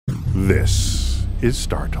This is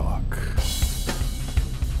StarTalk.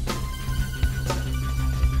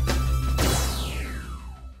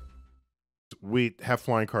 We have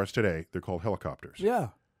flying cars today. They're called helicopters. Yeah.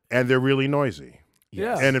 And they're really noisy.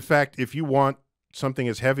 Yeah. And in fact, if you want something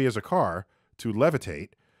as heavy as a car to levitate,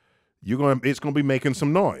 it's going to be making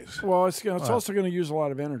some noise. Well, it's also going to use a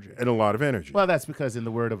lot of energy. And a lot of energy. Well, that's because, in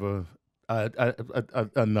the word of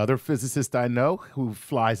another physicist I know who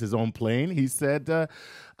flies his own plane, he said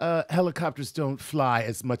helicopters don't fly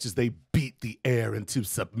as much as they beat the air into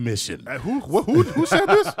submission. Who said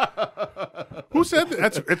this? Who said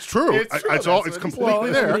that? It's true. It's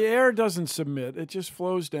completely there. The air doesn't submit. It just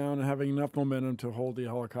flows down and having enough momentum to hold the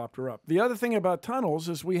helicopter up. The other thing about tunnels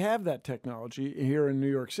is we have that technology here in New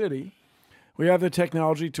York City. We have the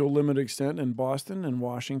technology to a limited extent in Boston and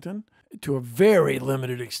Washington, to a very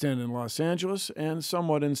limited extent in Los Angeles, and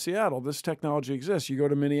somewhat in Seattle. This technology exists. You go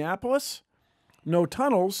to Minneapolis, no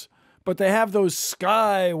tunnels, but they have those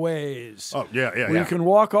skyways. Oh, yeah. Where you can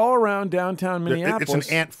walk all around downtown Minneapolis. It's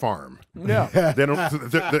an ant farm. Yeah. They don't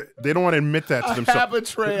want to admit that to themselves.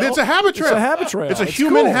 Habitrail. It's a habitrail. It's a habitrail. It's a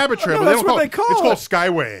human cool. habitrail. No, But that's what they call it. It's called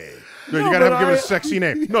Skyway. No, you got to give it a sexy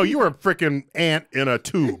name. No, you were a freaking ant in a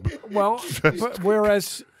tube. Well, but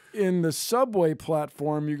whereas in the subway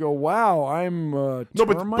platform, you go, "Wow, I'm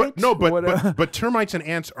termite." But termites and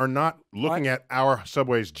ants are not looking at our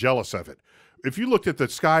subways jealous of it. If you looked at the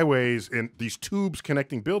skyways and these tubes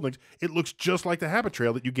connecting buildings, it looks just like the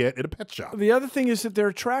habitrail that you get at a pet shop. The other thing is that they're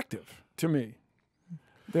attractive to me.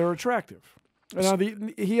 They're attractive. Now,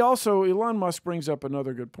 Elon Musk brings up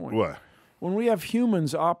another good point. What? When we have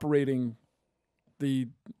humans operating the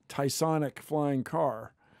Tysonic flying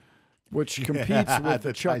car, which competes with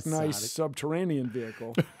the Chuck Nice subterranean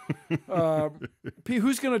vehicle,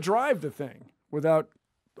 who's going to drive the thing without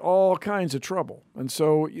all kinds of trouble? And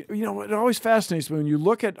so, it always fascinates me when you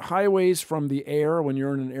look at highways from the air when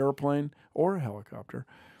you're in an airplane or a helicopter.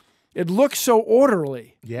 It looks so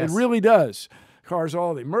orderly. Yes. It really does. Cars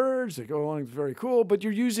they merge, they go along, it's very cool, but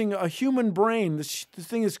you're using a human brain. This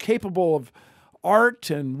thing is capable of art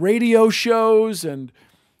and radio shows and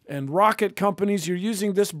rocket companies. You're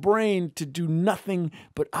using this brain to do nothing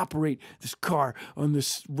but operate this car on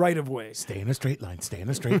this right-of-way. Stay in a straight line, stay in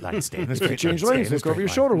a straight line, stay in a straight line. Change lanes, look over your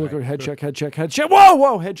shoulder, look over, head check, head check, head check.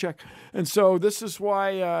 Whoa, head check. And so this is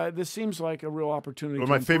why this seems like a real opportunity. Well,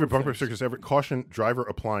 my favorite bumper stickers ever: caution, driver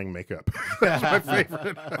applying makeup. That's my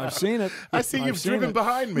favorite. I've seen it. I see you've driven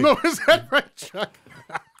behind me. No, is that right, Chuck?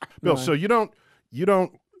 Bill, so you don't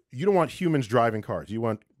want humans driving cars. You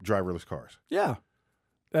want driverless cars. Yeah.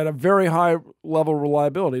 At a very high level of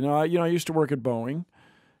reliability. Now, I used to work at Boeing,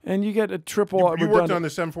 and you get a triple. You worked on the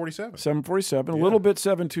 747. 747, a little bit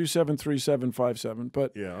 727, 3757,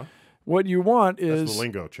 but yeah. What you want is that's the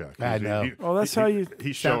lingo, Chuck. I know. That's how you.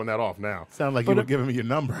 He's showing that off now. Sound like you were giving me your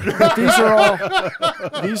number. But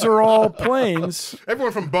these are all planes.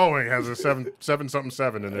 Everyone from Boeing has a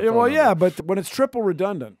 777 in their phone Well, number. yeah, but when it's triple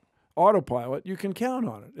redundant, autopilot, you can count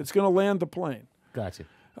on it. It's going to land the plane. Gotcha.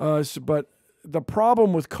 But the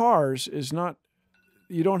problem with cars is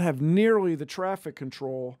you don't have nearly the traffic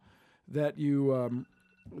control that you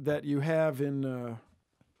have in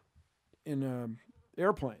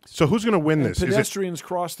airplanes. So who's going to win this? Pedestrians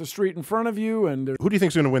cross the street in front of you, and who do you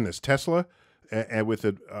think is going to win this? Tesla, and with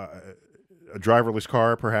a driverless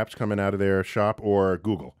car perhaps coming out of their shop, or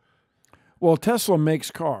Google? Well, Tesla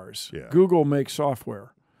makes cars. Yeah. Google makes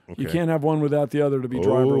software. Okay. You can't have one without the other to be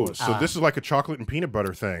driverless. So this is like a chocolate and peanut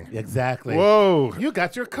butter thing. Exactly. Whoa. You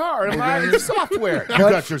got your car in my software. You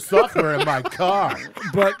got your software in my car.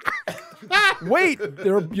 But wait,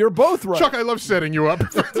 you're both right. Chuck, I love setting you up.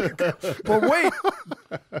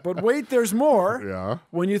 But wait, there's more. Yeah.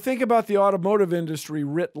 When you think about the automotive industry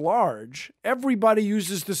writ large, everybody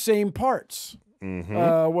uses the same parts.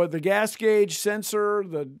 Mm-hmm. The gas gauge sensor,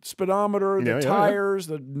 the speedometer, the tires,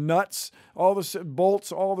 the nuts, all the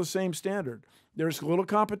bolts, all the same standard. There's a little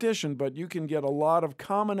competition, but you can get a lot of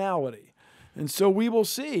commonality. And so we will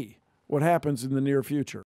see what happens in the near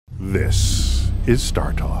future. This is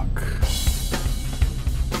StarTalk.